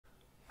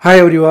Hi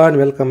everyone,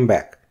 welcome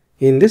back.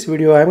 In this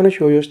video I am going to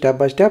show you step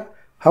by step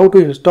how to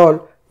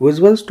install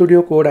Visual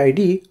Studio Code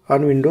ID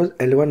on Windows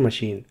 11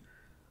 machine.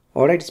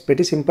 Alright, it's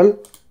pretty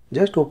simple.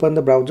 Just open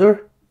the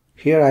browser.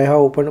 Here I have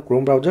opened a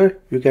Chrome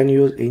browser. You can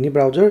use any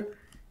browser.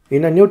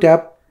 In a new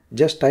tab,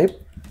 just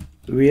type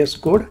VS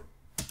Code,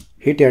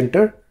 hit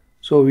enter.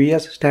 So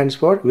VS stands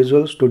for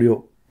Visual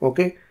Studio.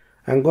 Okay,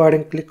 and go ahead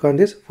and click on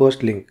this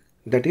first link,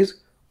 that is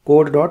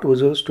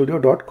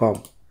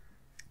code.visualstudio.com.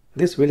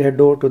 This will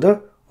head over to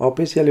the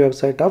official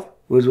website of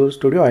Visual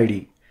Studio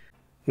ID.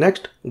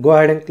 Next, go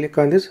ahead and click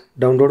on this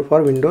download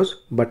for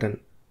Windows button.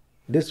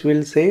 This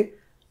will say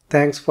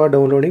thanks for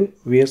downloading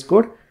VS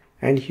Code,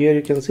 and here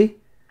you can see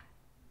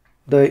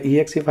the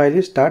exe file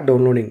is start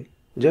downloading.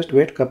 Just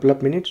wait couple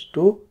of minutes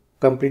to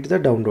complete the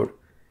download.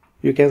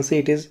 You can see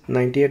it is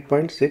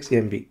 98.6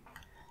 MB.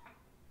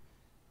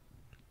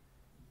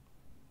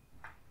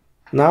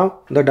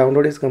 Now the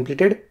download is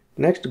completed.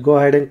 Next, go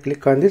ahead and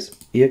click on this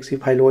exe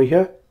file over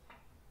here.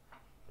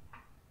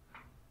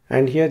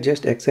 And here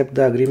just accept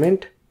the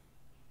agreement.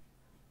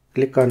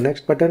 Click on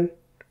next button.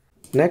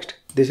 Next,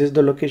 this is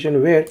the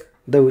location where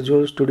the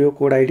Visual Studio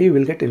Code ID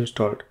will get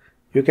installed.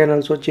 You can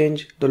also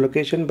change the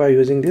location by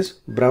using this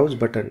browse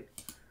button.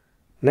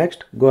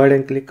 Next, go ahead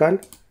and click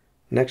on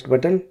next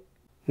button.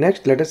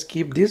 Next, let us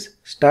keep this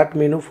start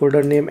menu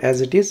folder name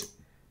as it is.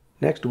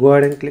 Next, go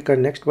ahead and click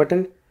on next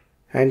button.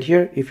 And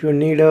here if you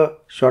need a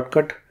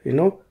shortcut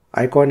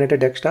icon at a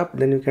desktop,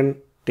 then you can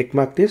tick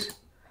mark this.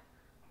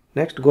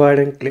 Next, go ahead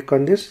and click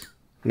on this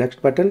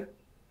next button,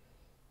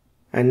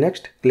 and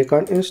next click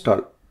on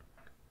install.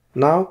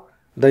 Now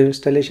the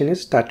installation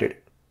is started.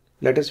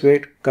 Let us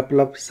wait couple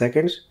of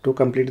seconds to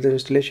complete the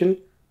installation.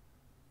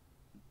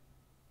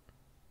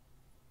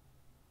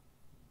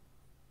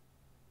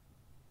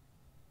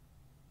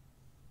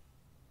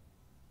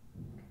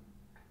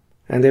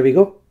 And there we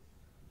go.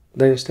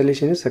 The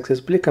installation is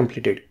successfully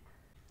completed.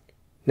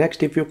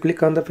 Next, if you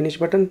click on the finish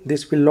button,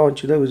 this will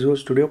launch the Visual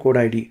Studio Code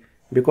ID,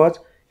 because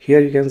here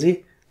you can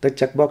see the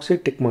checkbox is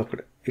tick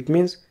marked. It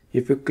means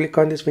if you click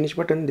on this finish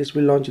button, this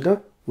will launch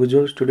the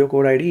Visual Studio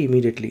Code ID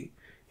immediately.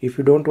 If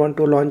you don't want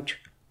to launch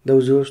the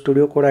Visual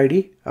Studio Code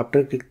ID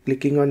after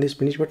clicking on this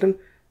finish button,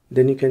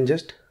 then you can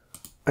just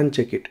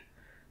uncheck it.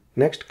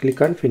 Next, click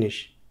on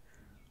finish.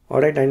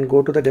 Alright, and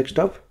go to the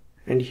desktop,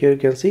 and here you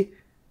can see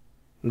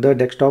the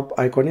desktop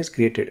icon is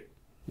created.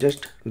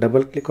 Just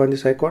double click on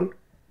this icon,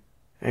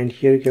 and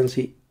here you can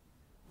see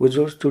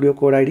Visual Studio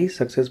Code ID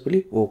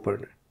successfully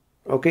opened.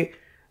 Okay.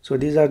 So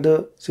these are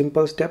the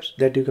simple steps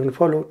that you can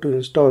follow to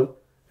install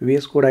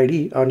VS Code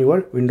ID on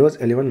your Windows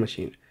 11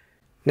 machine.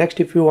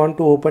 Next, if you want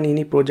to open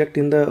any project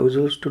in the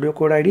Visual Studio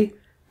Code ID,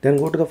 then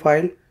go to the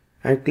file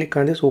and click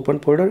on this open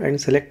folder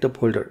and select the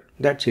folder.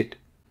 That's it.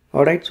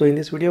 Alright, so in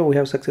this video we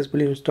have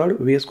successfully installed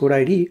VS Code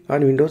ID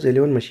on Windows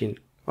 11 machine.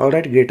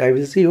 Alright, great. I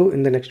will see you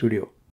in the next video.